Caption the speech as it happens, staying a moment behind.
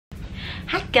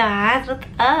Hi guys, what's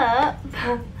up?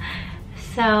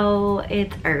 So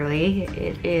it's early.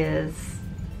 It is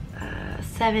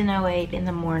 7:08 in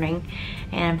the morning,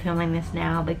 and I'm filming this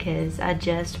now because I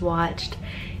just watched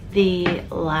the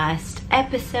last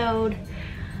episode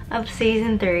of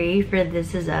season 3 for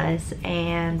This Is Us,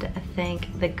 and I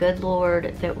thank the good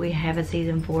Lord that we have a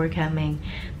season 4 coming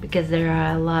because there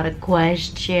are a lot of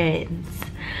questions.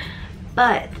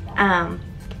 But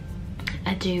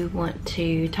I do want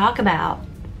to talk about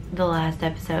the last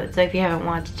episode, so if you haven't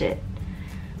watched it,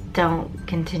 don't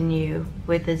continue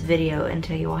with this video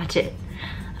until you watch it.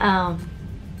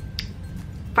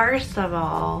 First of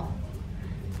all,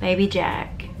 baby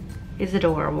Jack is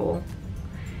adorable,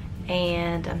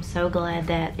 and I'm so glad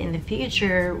that in the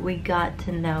future we got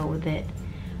to know that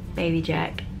baby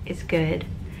Jack is good.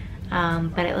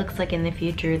 But it looks like in the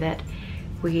future that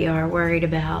we are worried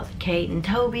about Kate and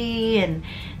Toby, and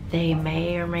they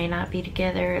may or may not be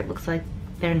together. It looks like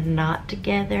they're not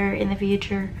together in the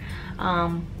future.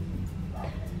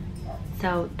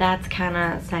 So that's kind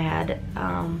of sad.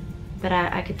 But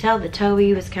I could tell that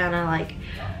Toby was kind of like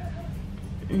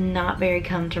not very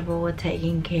comfortable with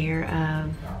taking care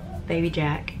of baby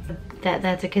Jack.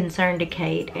 That's a concern to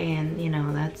Kate, and you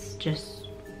know, that's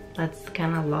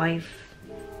kind of life.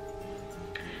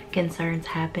 Concerns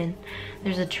happen.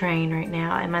 There's a train right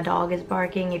now and my dog is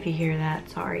barking. If you hear that,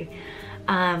 sorry.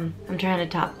 I'm trying to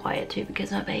talk quiet too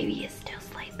because my baby is still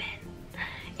sleeping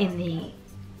in the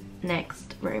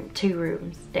next room, 2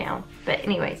 rooms down. But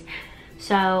anyways,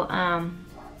 so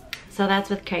that's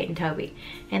with Kate and Toby,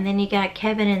 and then you got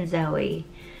Kevin and Zoe,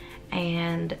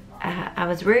 and I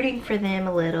was rooting for them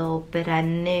a little, but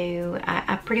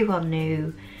I pretty well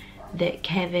knew that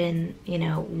Kevin, you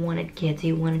know, wanted kids.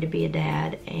 He wanted to be a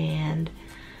dad, and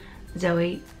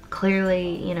Zoe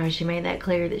clearly, you know, she made that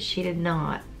clear that she did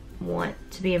not want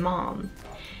to be a mom.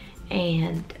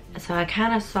 And so I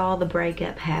kind of saw the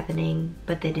breakup happening,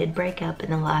 but they did break up in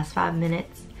the last 5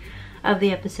 minutes of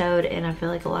the episode, and I feel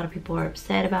like a lot of people are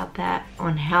upset about that,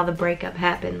 on how the breakup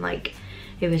happened. Like,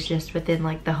 it was just within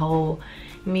like the whole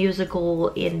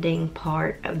musical ending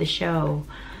part of the show,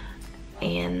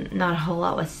 and not a whole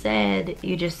lot was said.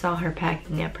 You just saw her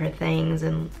packing up her things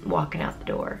and walking out the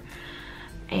door.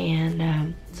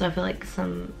 And so I feel like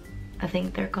I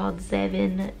think they're called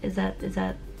Zevin, is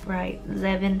that right?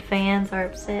 Zevin fans are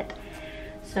upset.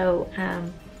 So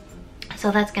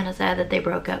that's kind of sad that they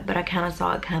broke up, but I kind of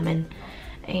saw it coming.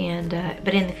 And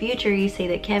but in the future you see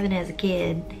that Kevin has a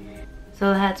kid,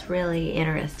 so that's really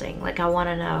interesting. Like, I want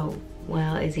to know,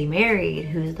 well, is he married?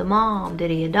 Who's the mom? Did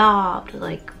he adopt?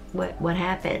 Like, what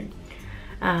happened?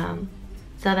 So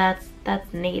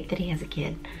that's neat that he has a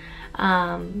kid.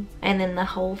 And then the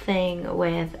whole thing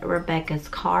with Rebecca's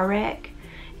car wreck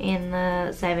in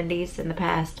the 70s, in the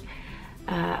past,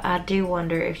 I do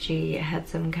wonder if she had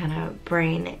some kind of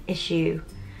brain issue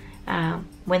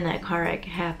when that car wreck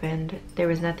happened. There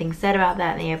was nothing said about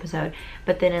that in the episode,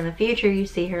 but then in the future you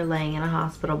see her laying in a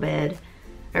hospital bed,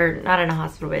 or not in a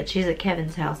hospital bed, she's at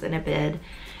Kevin's house in a bed,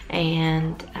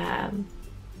 and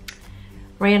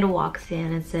Randall walks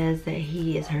in and says that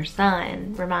he is her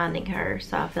son, reminding her.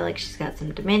 So I feel like she's got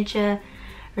some dementia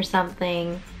or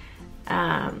something.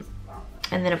 And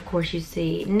then of course you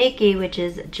see Nikki, which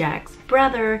is Jack's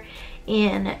brother,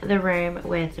 in the room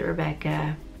with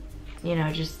Rebecca, you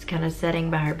know, just kind of sitting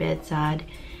by her bedside.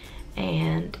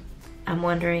 And I'm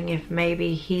wondering if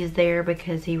maybe he's there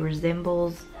because he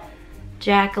resembles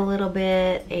Jack a little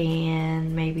bit,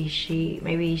 and maybe she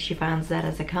finds that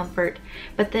as a comfort.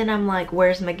 But then I'm like,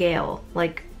 where's Miguel?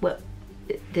 Like, what,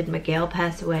 did Miguel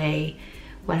pass away?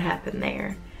 What happened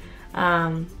there?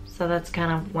 So that's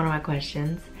kind of one of my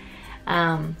questions.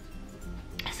 But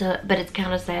it's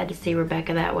kind of sad to see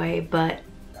Rebecca that way, but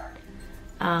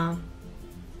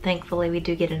thankfully we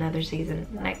do get another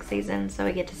season next season, so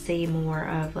we get to see more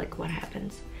of like what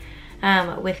happens.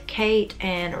 With Kate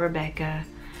and Rebecca,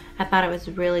 I thought it was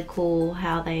really cool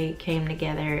how they came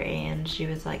together, and she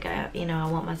was like, you know, I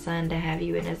want my son to have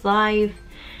you in his life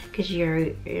because you're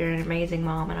an amazing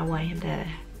mom, and I want him to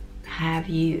have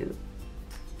you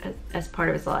as part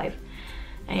of his life.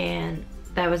 And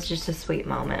that was just a sweet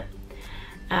moment.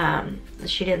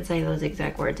 She didn't say those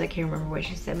exact words, I can't remember what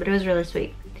she said, but it was really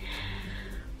sweet.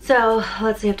 So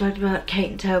let's see, I've talked about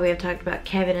Kate and Toby, I've talked about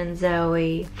Kevin and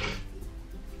Zoe,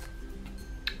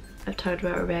 I've talked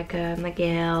about Rebecca,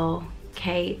 Miguel,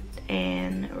 Kate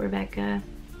and Rebecca,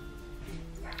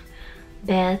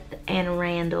 Beth and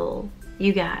Randall.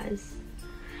 You guys,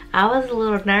 I was a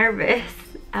little nervous.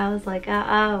 I was like,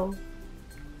 uh-oh,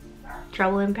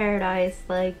 trouble in paradise.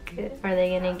 Like, are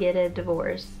they gonna get a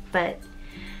divorce? But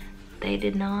they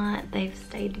did not. They've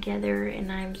stayed together,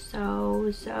 and I'm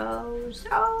so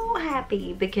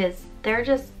happy because they're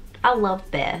just, I love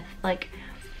Beth. Like,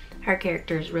 her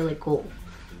character is really cool.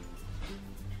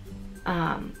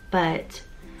 But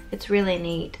it's really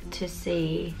neat to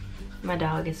see, my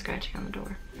dog is scratching on the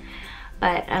door.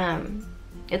 But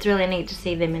it's really neat to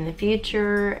see them in the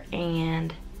future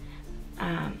and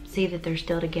see that they're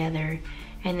still together.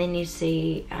 And then you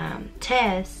see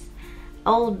Tess,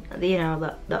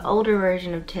 the older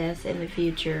version of Tess in the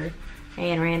future,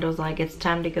 and Randall's like, it's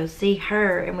time to go see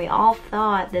her, and we all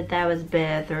thought that that was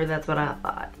Beth, or that's what I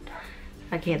thought.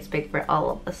 I can't speak for all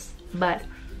of us, but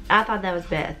I thought that was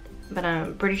Beth, but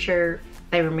I'm pretty sure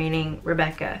they were meaning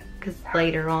Rebecca, because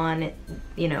later on,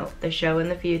 the show in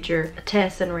the future,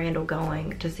 Tess and Randall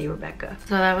going to see Rebecca.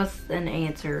 So that was an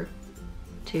answer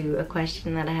to a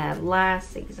question that I had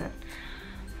last season,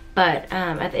 but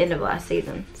at the end of last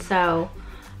season. So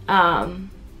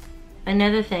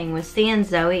another thing was seeing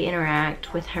Zoe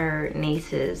interact with her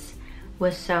nieces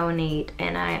was so neat,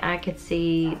 and I could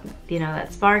see,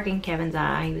 that spark in Kevin's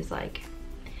eye. He was like,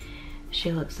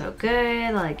 she looks so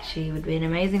good, like she would be an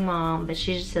amazing mom, but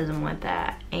she just doesn't want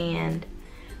that. And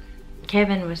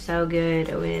Kevin was so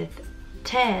good with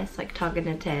Tess, like talking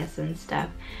to Tess and stuff,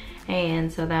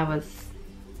 and so that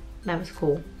was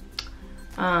cool.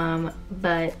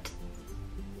 But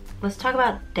let's talk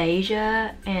about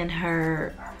Deja and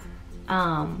her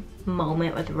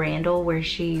moment with Randall, where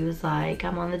she was like,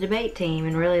 I'm on the debate team,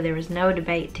 and really there was no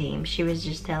debate team. She was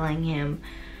just telling him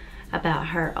about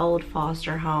her old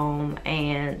foster home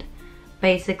and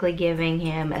basically giving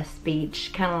him a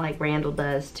speech, kind of like Randall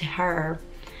does to her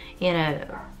in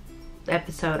a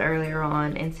episode earlier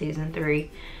on in season 3.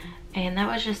 And that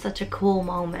was just such a cool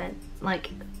moment.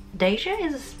 Like, Deja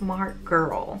is a smart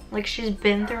girl. Like, she's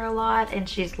been through a lot and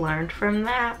she's learned from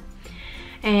that.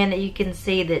 And you can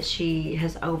see that she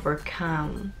has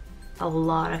overcome a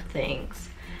lot of things.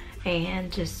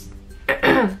 And just,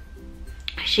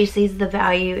 she sees the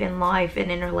value in life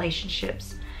and in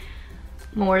relationships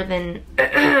more than,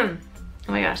 oh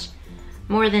my gosh,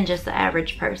 more than just the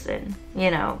average person,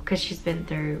 because she's been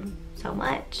through so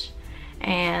much.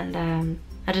 And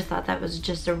I just thought that was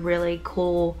just a really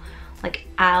cool, like,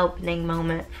 eye-opening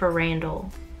moment for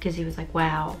Randall, because he was like,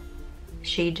 wow,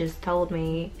 she just told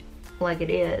me like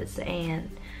it is, and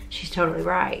she's totally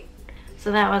right.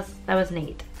 So that was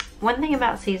neat. One thing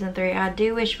about season 3, I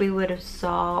do wish we would have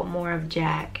saw more of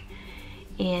Jack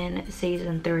in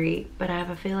season 3, but I have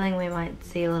a feeling we might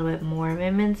see a little bit more of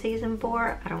him in season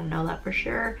 4. I don't know that for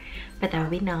sure, but that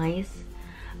would be nice.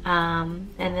 And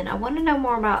then I want to know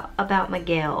more about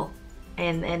Miguel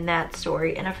and that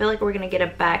story, and I feel like we're gonna get a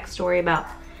backstory about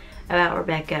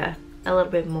Rebecca a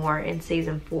little bit more in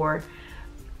season 4,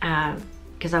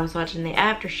 because I was watching the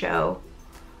after show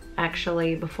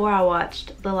actually before I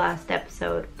watched the last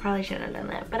episode. Probably shouldn't have done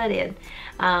that, but I did.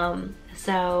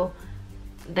 So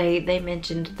they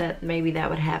mentioned that maybe that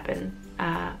would happen.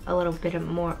 A little bit of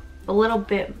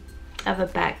a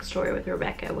backstory with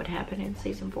Rebecca would happen in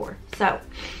season 4. So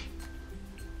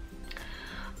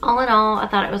all in all, I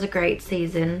thought it was a great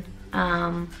season.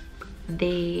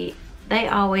 They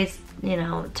always,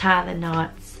 tie the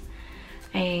knots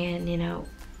and,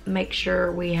 make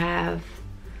sure we have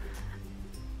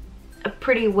a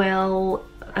pretty well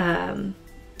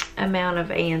amount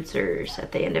of answers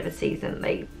at the end of a season.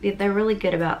 They're really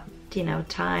good about,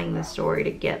 tying the story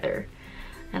together.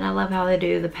 And I love how they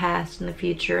do the past and the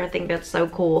future. I think that's so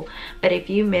cool. But if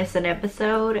you miss an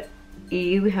episode,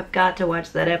 you have got to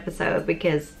watch that episode,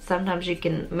 because sometimes you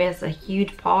can miss a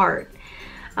huge part.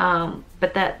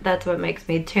 But that's what makes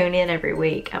me tune in every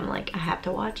week. I'm like, I have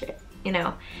to watch it.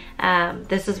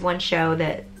 This is one show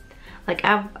that, like,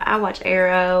 I watch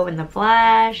Arrow and The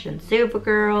Flash and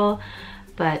Supergirl,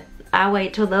 but I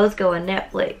wait till those go on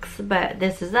Netflix. But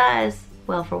This Is Us,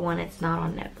 well, for one, it's not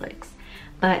on Netflix,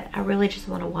 but I really just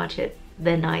want to watch it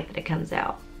the night that it comes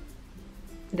out,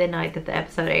 the night that the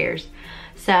episode airs.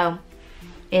 So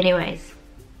anyways,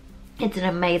 it's an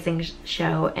amazing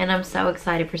show, and I'm so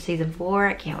excited for season 4.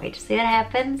 I can't wait to see what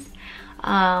happens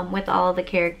with all of the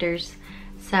characters.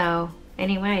 So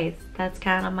anyways, that's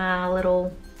kind of my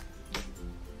little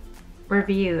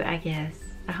review, I guess.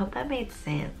 I hope that made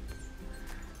sense.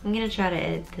 I'm gonna try to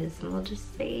edit this and we'll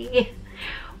just see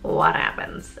what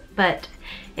happens. But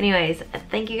anyways,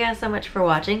 thank you guys so much for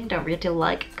watching. Don't forget to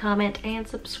like, comment, and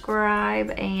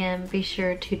subscribe, and be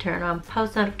sure to turn on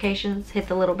post notifications. Hit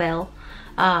the little bell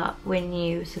when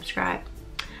you subscribe,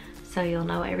 so you'll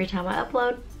know every time I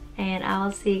upload. And I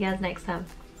will see you guys next time.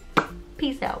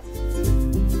 Peace out.